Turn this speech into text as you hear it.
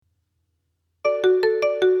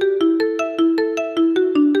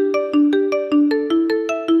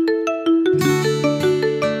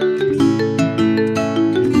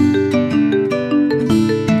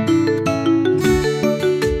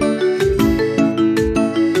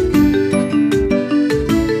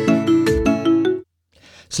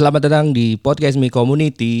Selamat datang di podcast Mi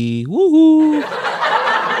Community. Wuhu.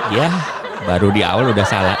 Ya, baru di awal udah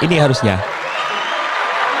salah. Ini harusnya.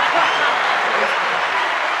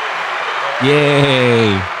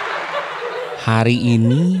 Yeay. Hari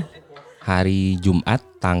ini hari Jumat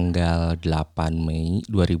tanggal 8 Mei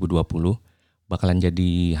 2020 bakalan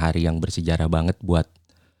jadi hari yang bersejarah banget buat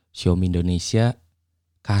Xiaomi Indonesia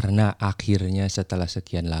karena akhirnya setelah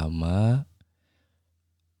sekian lama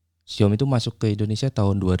Xiaomi itu masuk ke Indonesia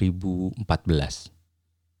tahun 2014.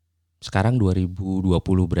 Sekarang 2020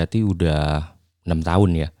 berarti udah 6 tahun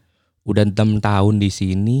ya. Udah 6 tahun di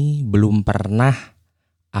sini belum pernah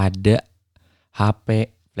ada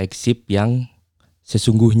HP flagship yang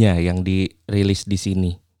sesungguhnya yang dirilis di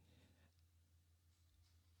sini.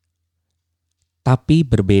 Tapi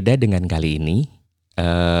berbeda dengan kali ini,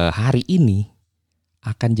 hari ini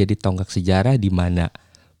akan jadi tonggak sejarah di mana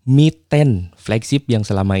Mi Fans flagship yang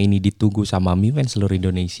selama ini ditunggu sama Mi Fans seluruh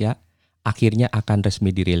Indonesia akhirnya akan resmi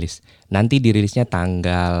dirilis. Nanti dirilisnya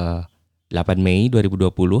tanggal 8 Mei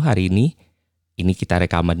 2020 hari ini. Ini kita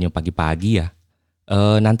rekamannya pagi-pagi ya.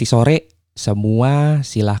 Nanti sore semua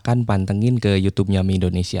silahkan pantengin ke YouTube-nya Mi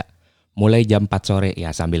Indonesia. Mulai jam 4 sore ya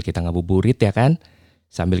sambil kita ngabuburit ya kan.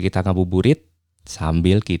 Sambil kita ngabuburit,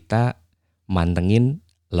 sambil kita mantengin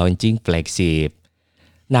launching flagship.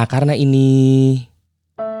 Nah karena ini...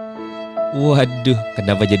 Waduh,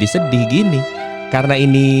 kenapa jadi sedih gini? Karena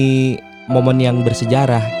ini momen yang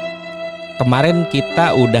bersejarah. Kemarin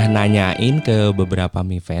kita udah nanyain ke beberapa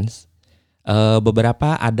Mi Fans.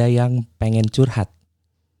 Beberapa ada yang pengen curhat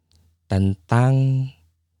tentang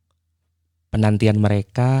penantian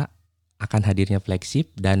mereka akan hadirnya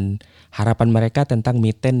flagship dan harapan mereka tentang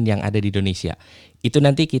Mi Fans yang ada di Indonesia. Itu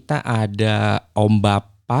nanti kita ada Om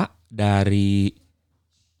Bapak dari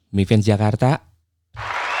Mi Fans Jakarta.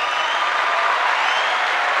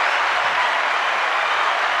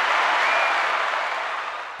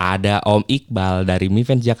 Ada Om Iqbal dari Mi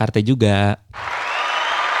Fans Jakarta juga.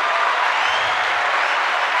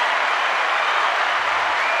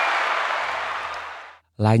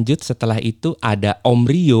 Lanjut setelah itu ada Om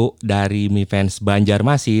Rio dari Mi Fans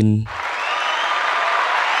Banjarmasin.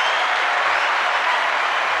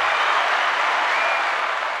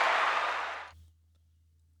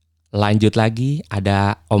 Lanjut lagi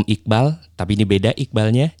ada Om Iqbal, tapi ini beda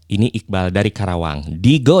Iqbalnya. Ini Iqbal dari Karawang.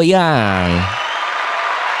 Digoyang.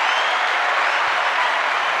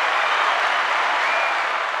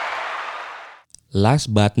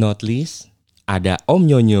 Last but not least, ada Om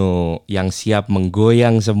Nyonyo yang siap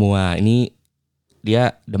menggoyang semua. Ini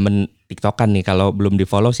dia demen TikTokan nih. Kalau belum di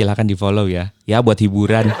follow silahkan di follow ya. Ya buat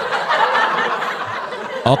hiburan.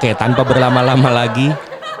 Oke, tanpa berlama-lama lagi,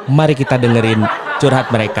 mari kita dengerin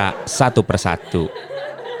curhat mereka satu persatu.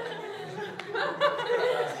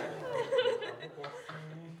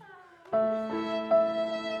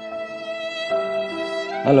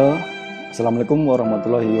 Halo, Assalamualaikum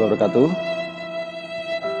warahmatullahi wabarakatuh.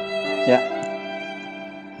 Ya,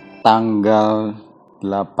 tanggal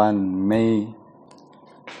 8 Mei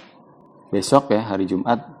besok ya, hari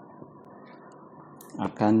Jumat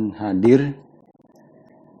akan hadir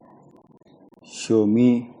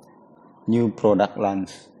Xiaomi new product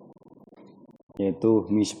launch, yaitu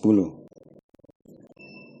Mi 10,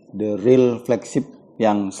 the real flagship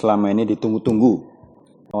yang selama ini ditunggu-tunggu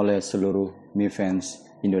oleh seluruh Mi Fans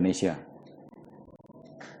Indonesia.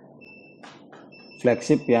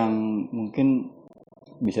 Flagship yang mungkin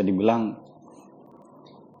bisa dibilang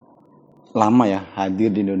lama ya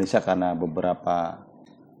hadir di Indonesia karena beberapa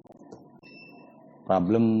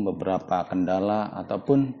problem, beberapa kendala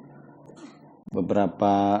ataupun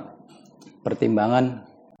beberapa pertimbangan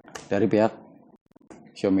dari pihak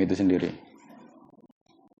Xiaomi itu sendiri.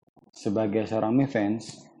 Sebagai seorang Mi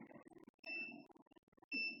Fans,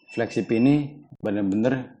 flagship ini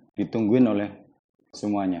benar-benar ditungguin oleh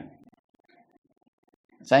semuanya.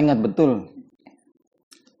 Saya ingat betul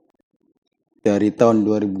dari tahun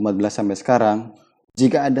 2014 sampai sekarang,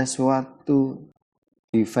 jika ada suatu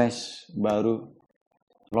device baru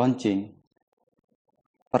launching,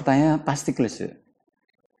 pertanyaan pasti klise.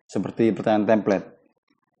 Seperti pertanyaan template.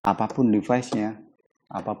 Apapun device-nya,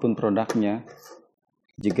 apapun produknya,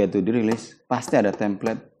 jika itu dirilis, pasti ada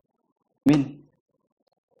template. Min,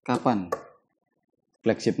 kapan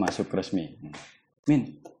flagship masuk resmi?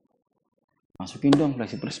 Min, masukin dong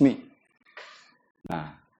flagship resmi.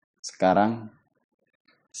 Nah, sekarang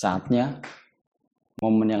saatnya,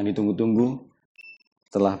 momen yang ditunggu-tunggu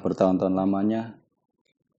setelah bertahun-tahun lamanya.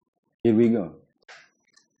 Here we go.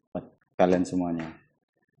 Buat kalian semuanya.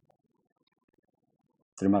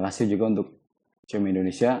 Terima kasih juga untuk Xiaomi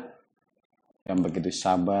Indonesia yang begitu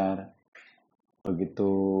sabar begitu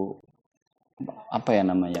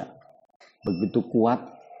begitu kuat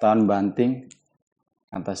tahan banting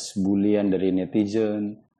atas bulian dari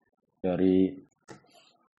netizen, dari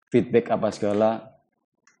feedback apa segala.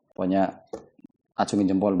 Pokoknya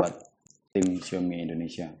acungin jempol buat tim Xiaomi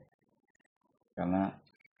Indonesia, karena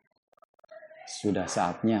sudah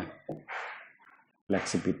saatnya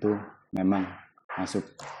flagship itu memang masuk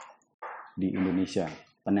di Indonesia.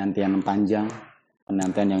 Penantian panjang,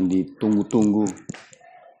 penantian yang ditunggu-tunggu,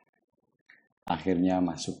 akhirnya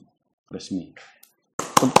masuk resmi.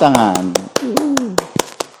 Tepuk tangan.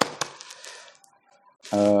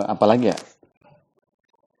 Apalagi ya?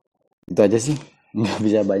 Itu aja sih, nggak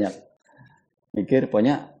bisa banyak mikir.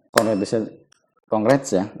 Pokoknya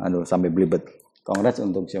congrats ya. Aduh, sampai belibet. Congrats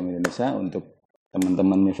untuk Xiaomi Indonesia, untuk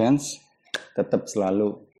teman-teman Mi Fans. Tetap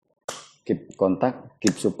selalu keep kontak,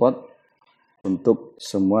 keep support untuk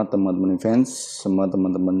semua teman-teman Mi Fans, semua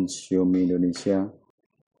teman-teman Xiaomi Indonesia,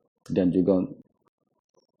 dan juga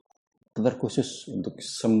terkhusus untuk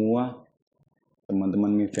semua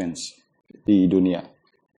teman-teman Mi Fans di dunia.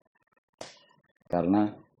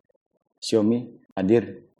 Karena Xiaomi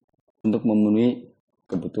hadir untuk memenuhi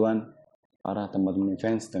kebutuhan para teman-teman Mi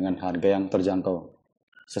Fans dengan harga yang terjangkau.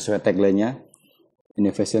 Sesuai tagline-nya,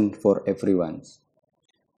 Innovation for Everyone.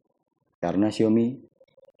 Karena Xiaomi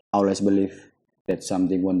always believe that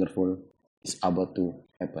something wonderful is about to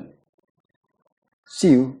happen.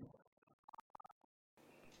 See you.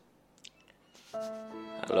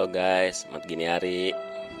 Halo guys, selamat gini hari.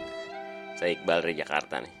 Saya Iqbal dari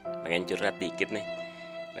Jakarta nih. Pengen curhat dikit nih.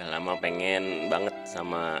 Udah lama pengen banget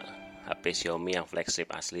sama HP Xiaomi yang flagship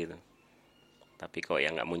asli tuh. Tapi kok ya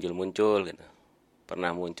nggak muncul-muncul gitu.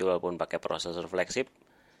 Pernah muncul walaupun pakai prosesor flagship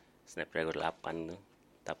Snapdragon 8 tuh.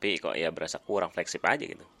 Tapi kok ya berasa kurang flagship aja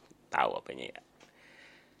gitu. Tahu apanya ya.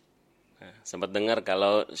 Nah, sempat dengar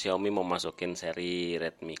kalau Xiaomi mau masukin seri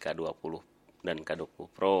Redmi K20 dan K20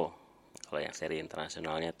 Pro. Kalau yang seri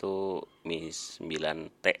internasionalnya tuh Mi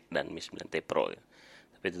 9T dan Mi 9T Pro ya.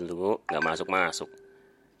 Tapi tentu nggak masuk-masuk.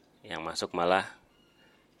 Yang masuk malah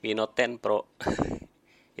Mi Note 10 Pro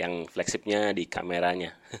yang flagshipnya di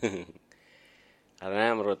kameranya.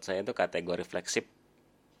 Karena menurut saya itu kategori flagship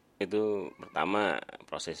itu pertama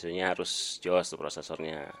prosesornya harus jos tuh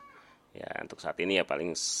prosesornya. Ya untuk saat ini ya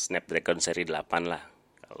paling Snapdragon seri 8 lah.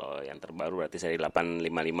 Kalau yang terbaru berarti seri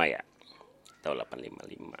 855 ya. Atau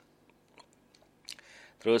 855.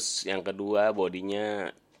 Terus yang kedua bodinya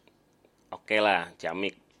oke lah,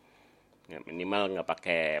 ciamik. Ya, minimal nggak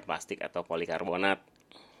pakai plastik atau polikarbonat.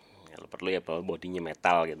 Kalau perlu ya bodinya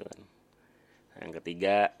metal gitu kan. Yang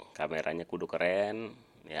ketiga kameranya kudu keren,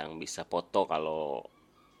 yang bisa foto kalau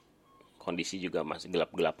kondisi juga masih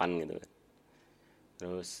gelap-gelapan gitu kan.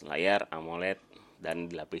 Terus layar AMOLED dan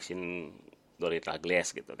dilapisin Gorilla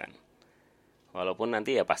Glass gitu kan. Walaupun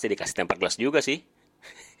nanti ya pasti dikasih tempered glass juga sih.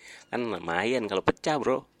 Kan lumayan kalau pecah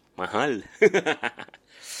bro, mahal.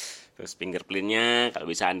 Terus fingerprintnya kalau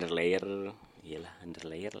bisa underlayer, iyalah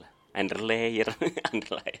underlayer. Underlayer.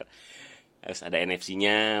 Terus ada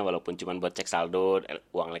NFC-nya, walaupun cuma buat cek saldo,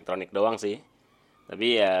 uang elektronik doang sih.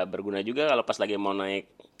 Tapi ya berguna juga kalau pas lagi mau naik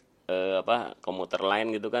komuter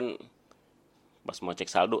lain gitu kan, pas mau cek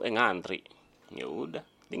saldo ngantri. Ya udah,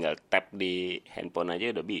 tinggal tap di handphone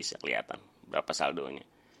aja udah bisa kelihatan berapa saldonya.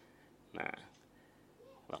 Nah,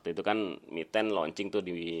 waktu itu kan Mi 10 launching tuh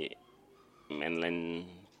di mainland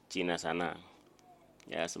Cina sana.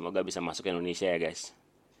 Ya semoga bisa masuk ke Indonesia ya guys.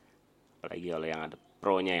 Apalagi kalau yang ada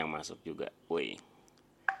Pro-nya yang masuk juga. Woi.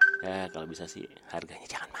 Ya kalau bisa sih harganya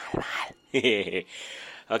jangan mahal-mahal.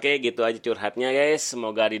 Oke, gitu aja curhatnya guys.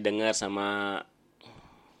 Semoga didengar sama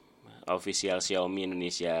official Xiaomi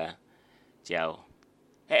Indonesia. Ciao.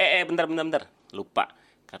 Bentar. Lupa.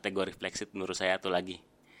 Kategori flagship menurut saya tuh lagi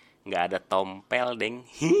nggak ada tompel deng.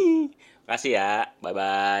 Makasih ya, bye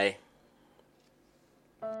bye.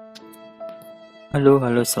 Halo,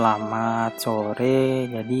 selamat sore.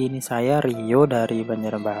 Jadi ini saya Rio dari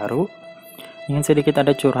Banjarbaru. Ingin sedikit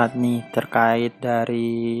ada curhat nih terkait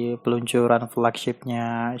dari peluncuran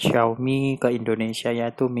flagshipnya Xiaomi ke Indonesia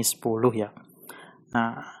yaitu Mi 10 ya.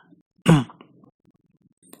 Nah,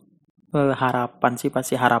 harapan sih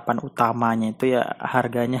pasti harapan utamanya itu ya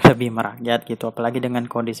harganya lebih merakyat gitu, apalagi dengan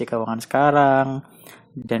kondisi keuangan sekarang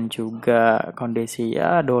dan juga kondisi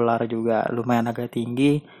ya dolar juga lumayan agak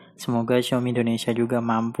tinggi. Semoga Xiaomi Indonesia juga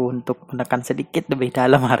mampu untuk menekan sedikit lebih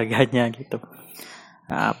dalam harganya gitu.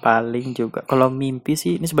 Nah, paling juga kalau mimpi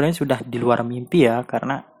sih ini sebenarnya sudah di luar mimpi ya,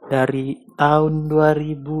 karena dari tahun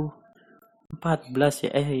 2014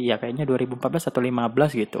 ya kayaknya 2014 atau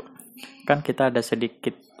 15 gitu kan kita ada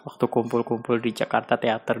sedikit waktu kumpul-kumpul di Jakarta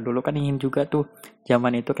Teater dulu kan ingin juga tuh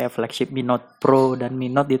zaman itu kayak Flagship Mi Note Pro dan Mi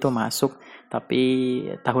Note itu masuk, tapi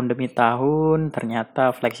tahun demi tahun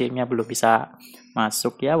ternyata flagshipnya belum bisa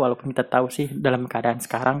masuk ya, walaupun kita tahu sih dalam keadaan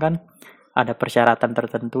sekarang kan ada persyaratan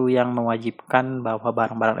tertentu yang mewajibkan bahwa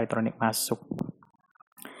barang-barang elektronik masuk.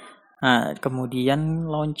 Nah, kemudian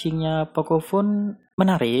launchingnya Pocophone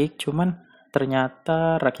menarik, cuman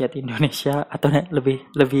ternyata rakyat Indonesia atau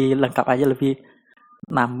lebih lengkap aja, lebih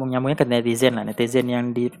nyambungnya ke netizen lah. Netizen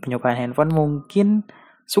yang di penyukaan handphone mungkin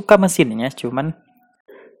suka mesinnya, cuman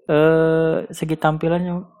segi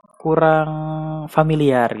tampilannya kurang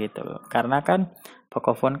familiar gitu. Karena kan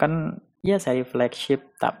Pocophone kan ya seri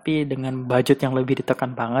flagship tapi dengan budget yang lebih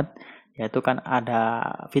ditekan banget, yaitu kan ada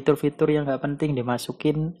fitur-fitur yang nggak penting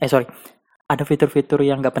dimasukin, ada fitur-fitur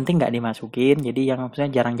yang nggak penting nggak dimasukin, jadi yang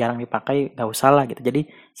maksudnya jarang-jarang dipakai nggak usah lah gitu. Jadi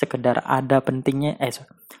sekedar ada pentingnya,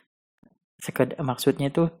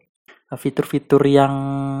 maksudnya itu fitur-fitur yang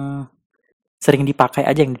sering dipakai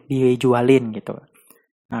aja yang dijualin gitu.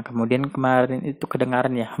 Nah, kemudian kemarin itu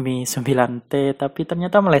kedengaran ya Mi 9T, tapi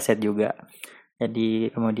ternyata meleset juga. Jadi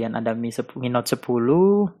kemudian ada Mi Note 10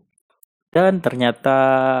 dan ternyata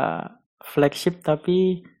flagship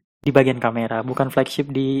tapi di bagian kamera, bukan flagship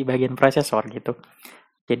di bagian prosesor gitu.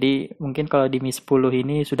 Jadi mungkin kalau di Mi 10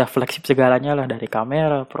 ini sudah flagship segalanya lah, dari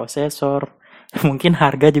kamera, prosesor. Mungkin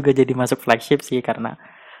harga juga jadi masuk flagship sih, karena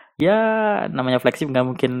ya namanya flagship nggak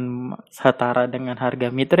mungkin setara dengan harga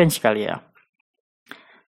mid-range kali ya.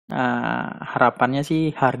 Nah, harapannya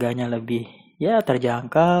sih harganya lebih ya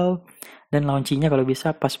terjangkau dan launchingnya kalau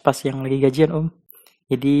bisa pas-pas yang lagi gajian Om.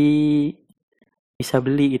 Jadi bisa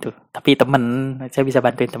beli gitu. Tapi saya bisa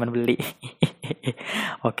bantuin temen beli.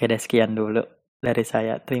 Oke deh, sekian dulu dari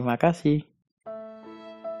saya. Terima kasih.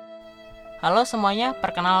 Halo semuanya,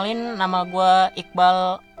 perkenalin nama gue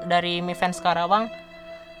Iqbal dari Mi Fans Karawang.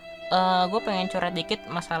 Gue pengen curhat dikit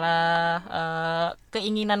masalah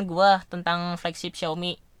keinginan gue tentang flagship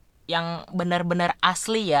Xiaomi yang benar-benar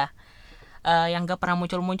asli ya, yang gak pernah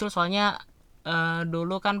muncul-muncul. Soalnya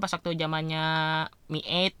dulu kan pas waktu zamannya Mi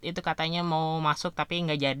 8 itu katanya mau masuk tapi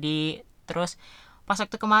nggak jadi. Terus pas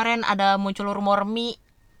waktu kemarin ada muncul rumor Mi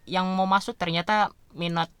yang mau masuk, ternyata Mi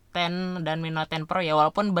Note 10 dan Mi Note 10 Pro ya,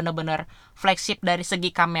 walaupun bener-bener flagship dari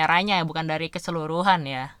segi kameranya ya, bukan dari keseluruhan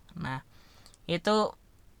ya. Nah itu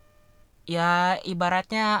ya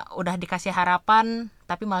ibaratnya udah dikasih harapan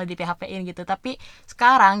tapi malah di PHP-in gitu. Tapi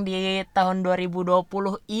sekarang di tahun 2020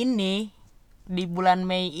 ini, di bulan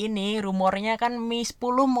Mei ini, rumornya kan Mi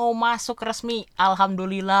 10 mau masuk resmi.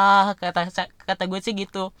 Alhamdulillah, kata gue sih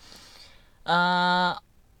gitu.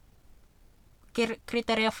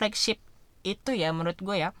 Kriteria flagship itu ya menurut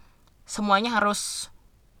gue ya, semuanya harus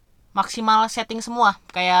maksimal setting semua.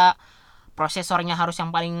 Kayak prosesornya harus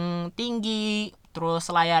yang paling tinggi,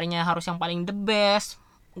 terus layarnya harus yang paling the best.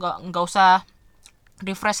 Nggak usah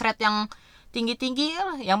refresh rate yang tinggi-tinggi,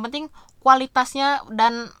 yang penting kualitasnya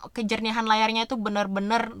dan kejernihan layarnya itu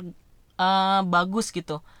benar-benar bagus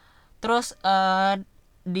gitu. Terus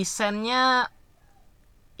desainnya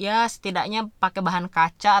ya setidaknya pakai bahan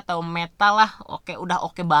kaca atau metal lah. Udah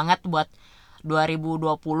oke banget buat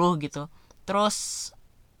 2020 gitu. Terus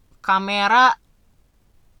kamera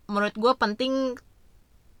menurut gue penting,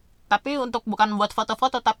 tapi bukan buat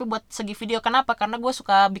foto-foto, tapi buat segi video. Kenapa? Karena gue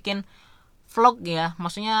suka bikin vlog ya,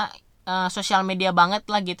 maksudnya sosial media banget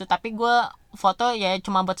lah gitu. Tapi gue foto ya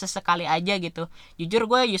cuma buat sesekali aja gitu. Jujur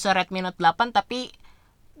gue user Redmi Note 8 tapi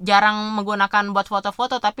jarang menggunakan buat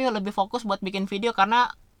foto-foto, tapi lebih fokus buat bikin video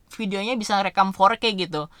karena videonya bisa rekam 4K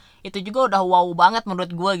gitu. Itu juga udah wow banget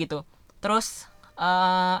menurut gue gitu. Terus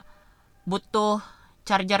butuh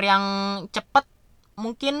charger yang cepet,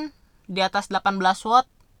 mungkin di atas 18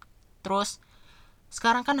 watt. Terus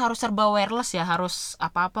sekarang kan harus serba wireless ya, harus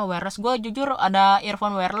apa-apa wireless. Gue jujur ada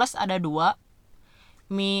earphone wireless, ada 2,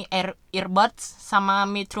 Mi Earbuds sama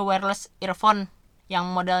Mi True Wireless Earphone, yang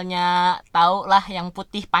modelnya tahu lah, yang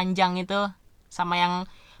putih panjang itu, sama yang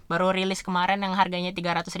baru rilis kemarin yang harganya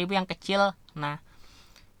 300.000 yang kecil. Nah,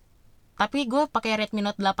 tapi gue pakai Redmi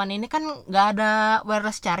Note 8 ini kan nggak ada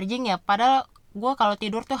wireless charging ya. Padahal gue kalau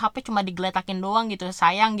tidur tuh HP cuma digeletakin doang gitu.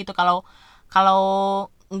 Sayang gitu kalau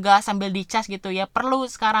nggak sambil dicas gitu ya. Perlu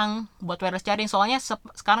sekarang buat wireless charging, soalnya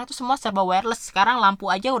sekarang tuh semua serba wireless. Sekarang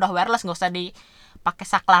lampu aja udah wireless, nggak usah dipakai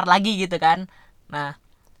saklar lagi gitu kan. Nah,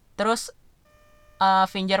 terus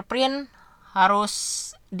fingerprint harus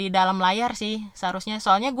di dalam layar sih seharusnya.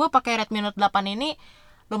 Soalnya gue pakai Redmi Note 8 ini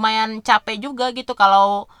lumayan capek juga gitu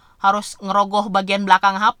kalau harus ngerogoh bagian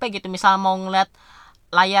belakang HP gitu. Misal mau ngeliat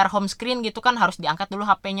layar home screen gitu kan, harus diangkat dulu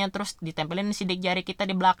HP-nya, terus ditempelin sidik jari kita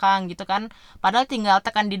di belakang gitu kan. Padahal tinggal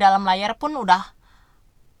tekan di dalam layar pun udah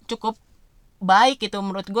cukup baik gitu,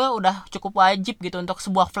 menurut gue udah cukup wajib gitu untuk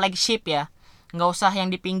sebuah flagship ya, nggak usah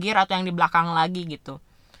yang di pinggir atau yang di belakang lagi gitu.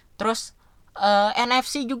 Terus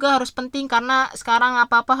NFC juga harus penting karena sekarang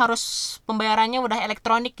apa-apa harus pembayarannya udah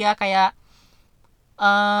elektronik ya, kayak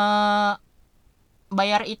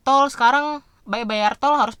bayar e-tol sekarang, bayar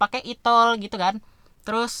tol harus pakai e-tol gitu kan.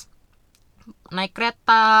 Terus naik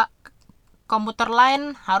kereta komuter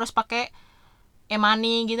lain harus pakai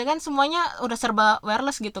e-money gitu kan, semuanya udah serba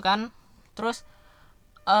wireless gitu kan. Terus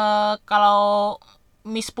kalau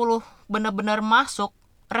Mi 10 bener-bener masuk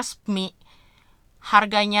resmi,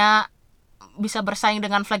 harganya bisa bersaing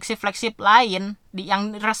dengan flagship lain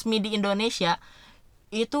yang resmi di Indonesia,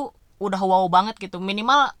 itu udah wow banget gitu.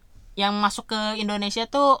 Minimal yang masuk ke Indonesia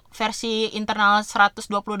tuh versi internal 128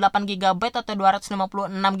 GB atau 256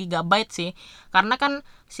 GB sih. Karena kan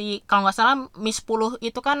kalau nggak salah Mi 10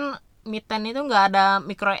 itu kan Mi 10 itu nggak ada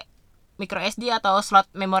micro SD atau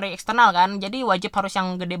slot memori eksternal kan, jadi wajib harus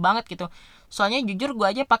yang gede banget gitu. Soalnya jujur gue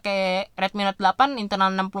aja pakai Redmi Note 8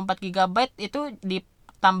 internal 64 GB itu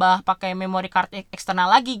ditambah pakai memori card eksternal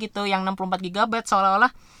lagi gitu yang 64 GB,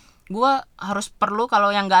 seolah-olah gue harus perlu,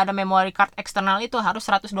 kalau yang nggak ada memori card eksternal itu harus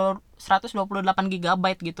 128 GB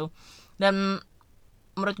gitu. Dan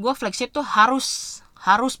menurut gue flagship tuh harus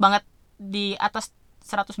banget di atas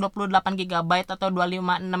 128 GB atau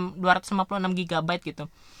 256 GB gitu.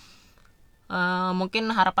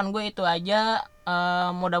 Mungkin harapan gue itu aja.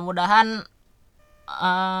 Mudah-mudahan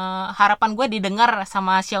harapan gue didengar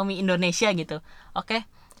sama Xiaomi Indonesia gitu. Oke,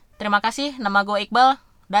 terima kasih. Nama gue Iqbal.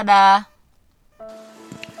 Dadah.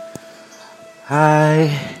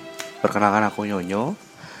 Hai, perkenalkan aku Nyonyo.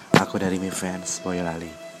 Aku dari Mi Fans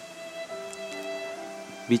Boyolali.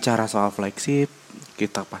 Bicara soal flagship,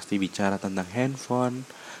 kita pasti bicara tentang handphone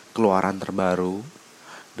keluaran terbaru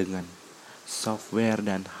dengan software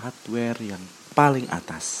dan hardware yang paling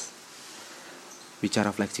atas.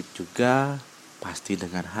 Bicara flagship juga pasti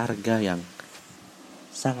dengan harga yang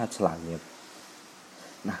sangat selangit.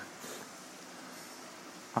 Nah,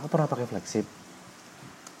 aku pernah pakai flagship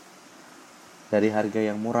dari harga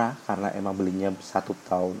yang murah karena emang belinya 1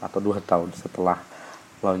 tahun atau 2 tahun setelah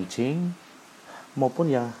launching,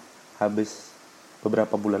 maupun yang habis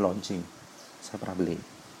beberapa bulan launching saya pernah beli.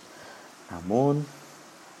 Namun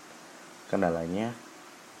kendalanya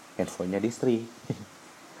handphonenya distri.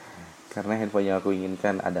 Karena handphone yang aku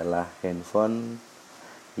inginkan adalah handphone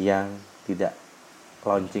yang tidak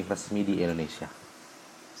launching resmi di Indonesia.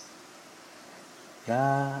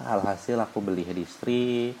 Ya, alhasil aku beli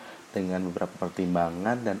distri dengan beberapa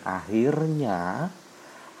pertimbangan, dan akhirnya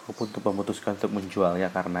aku pun memutuskan untuk menjualnya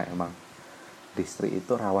karena emang distri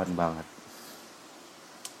itu rawan banget.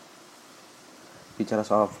 Bicara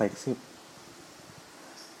soal flagship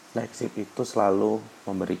itu selalu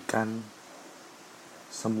memberikan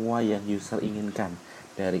semua yang user inginkan,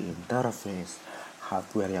 dari interface,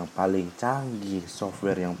 hardware yang paling canggih,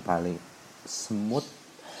 software yang paling smooth,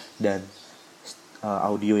 dan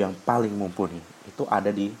audio yang paling mumpuni. Itu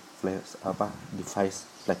ada di device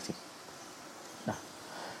flagship. Nah,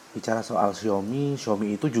 bicara soal Xiaomi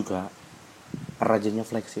itu juga rajanya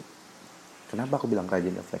flagship. Kenapa aku bilang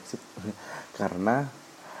rajanya flagship? Karena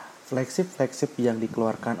flagship yang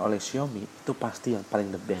dikeluarkan oleh Xiaomi itu pasti yang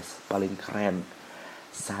paling the best, paling keren.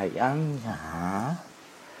 Sayangnya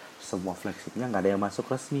semua flagshipnya nggak ada yang masuk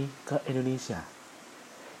resmi ke Indonesia.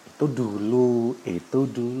 Itu dulu.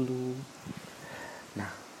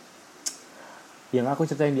 Nah, yang aku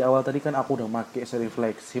ceritain di awal tadi kan, aku udah pakai seri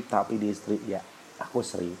flagship tapi di istri ya. Aku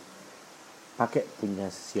sering pakai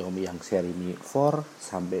punya Xiaomi yang seri Mi 4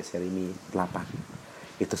 sampai seri Mi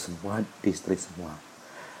 8. Itu semua distri semua.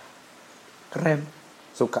 Keren,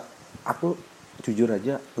 suka. Aku jujur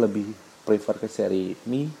aja lebih prefer ke seri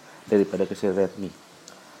Mi daripada ke seri Redmi.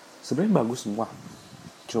 Sebenarnya bagus semua.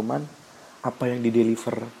 Cuman apa yang di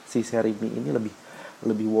deliver si seri Mi ini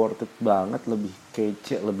lebih worth it banget, lebih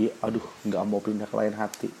kece, lebih nggak mau pindah ke lain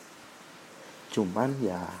hati. Cuman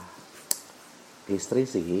ya istri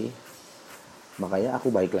sih, makanya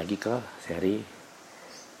aku balik lagi ke seri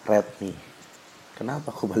Redmi.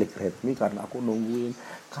 Kenapa aku balik Redmi? Karena aku nungguin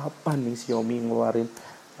kapan nih Xiaomi ngeluarin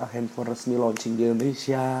handphone resmi launching di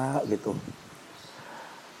Indonesia gitu.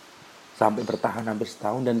 Sampai bertahan hampir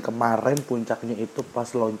setahun, dan kemarin puncaknya itu pas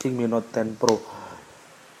launching Mi Note 10 Pro.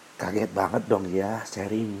 Kaget banget dong ya,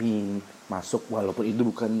 seri Mi masuk, walaupun itu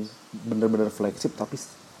bukan bener-bener flagship, tapi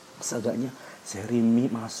seenggaknya seri Mi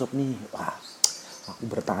masuk nih. Wah, aku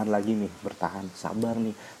bertahan, sabar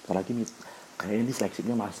nih. Bentar lagi nih, kayaknya ini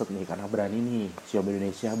flagshipnya masuk nih, karena berani nih Xiaomi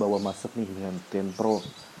Indonesia bawa masuk nih dengan 10 Pro.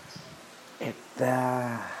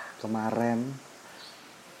 Kemarin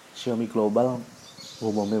Xiaomi Global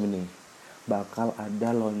umumnya ini bakal ada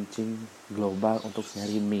launching global untuk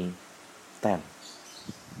seri Mi 10.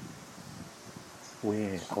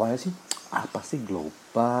 Awalnya sih apa sih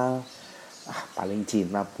global? Paling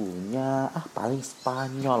Cina punya, paling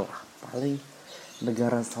Spanyol, paling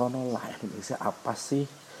negara sono lah. Indonesia apa sih?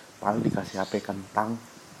 Paling dikasih HP kentang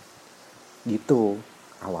gitu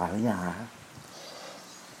awalnya.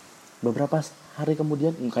 Beberapa hari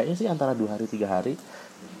kemudian, kayaknya sih antara 2 hari 3 hari,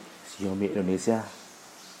 Xiaomi Indonesia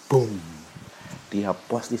boom, dia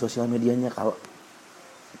post di sosial medianya kalau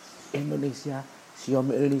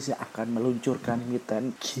Xiaomi Indonesia akan meluncurkan Mi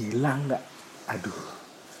 10. Gila nggak? Aduh,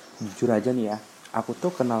 jujur aja nih ya, aku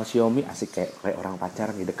tuh kenal Xiaomi asik kayak orang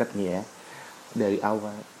pacaran nih, deket nih ya. Dari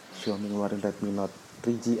awal Xiaomi ngeluarin Redmi Note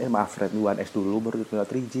 3G, Redmi One X dulu, baru Redmi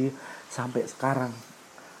Note 3G, sampai sekarang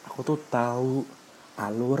aku tuh tahu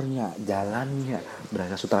alurnya, jalannya,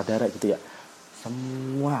 berasa sutradara gitu ya.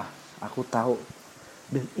 Semua aku tahu.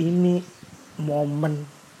 Dan ini momen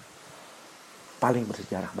paling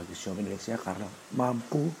bersejarah bagi Xiaomi Indonesia karena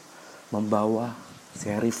mampu membawa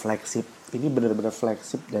seri flagship. Ini benar-benar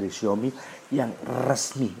flagship dari Xiaomi yang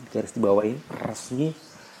resmi, garis dibawain, resmi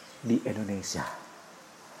di Indonesia.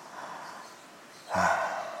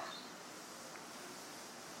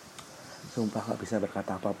 Sumpah gak bisa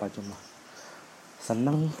berkata apa-apa, cuma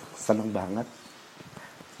seneng banget.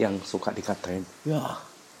 Yang suka dikatain, ya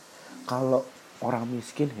kalau orang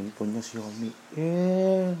miskin handphonenya Xiaomi,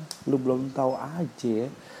 lu belum tahu aja ya,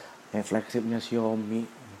 flagshipnya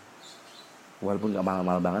Xiaomi. Walaupun gak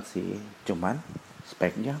mahal-mahal banget sih, cuman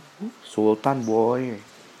speknya Sultan boy,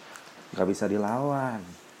 gak bisa dilawan.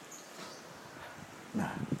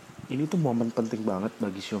 Nah, ini tuh momen penting banget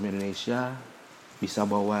bagi Xiaomi Indonesia bisa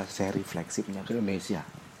bawa seri flagshipnya ke Indonesia.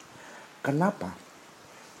 Kenapa?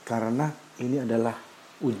 Karena ini adalah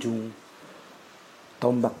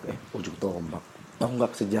tonggak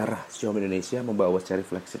sejarah Xiaomi Indonesia membawa seri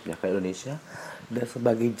flagshipnya ke Indonesia, dan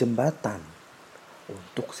sebagai jembatan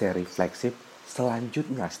untuk seri flagship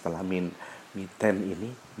selanjutnya setelah Mi 10 ini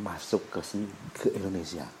masuk ke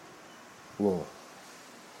Indonesia. Wow,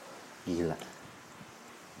 gila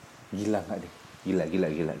nggak deh? Gila.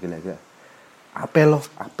 Apa lo?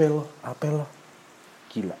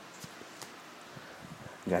 Gila.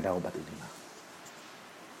 Nggak ada obat ini mah.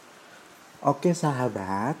 Oke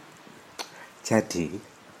sahabat, jadi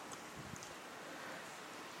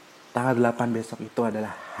tanggal 8 besok itu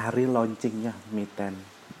adalah hari launchingnya Mi 10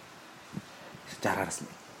 secara resmi.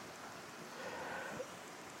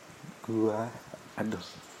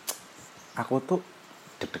 Aku tuh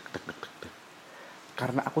deg.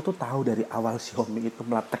 Karena aku tuh tahu dari awal Xiaomi itu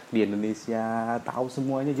meletak di Indonesia, tahu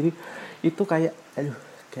semuanya. Jadi itu kayak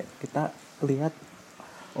kita lihat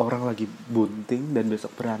orang lagi bunting dan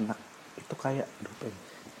besok beranak. Itu kayak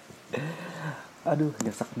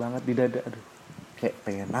nyesek banget di dada. Kayak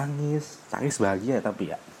pengen nangis bahagia, tapi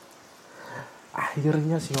ya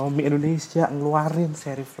akhirnya Xiaomi Indonesia ngeluarin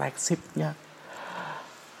seri flagshipnya.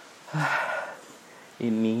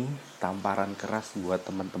 Ini tamparan keras buat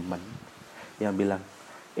teman-teman yang bilang,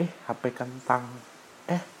 HP kentang,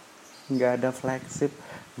 nggak ada flagship,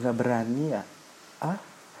 nggak berani ya.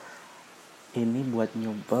 Ini buat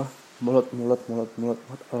nyumpel mulut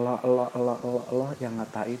Allah yang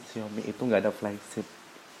ngatain Xiaomi itu nggak ada flagship.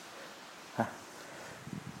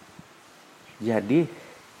 Jadi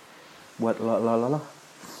buat lo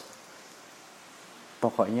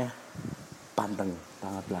pokoknya panteng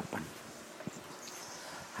tanggal 8,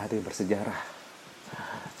 hari bersejarah.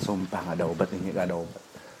 Sumpah nggak ada obat ini, nggak ada obat.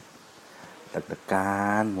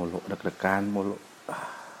 Deg-degan mulu.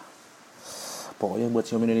 Pokoknya buat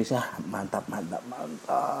Xiaomi Indonesia mantap.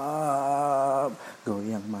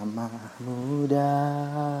 Goyang mama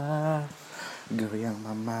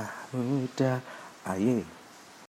muda, aye.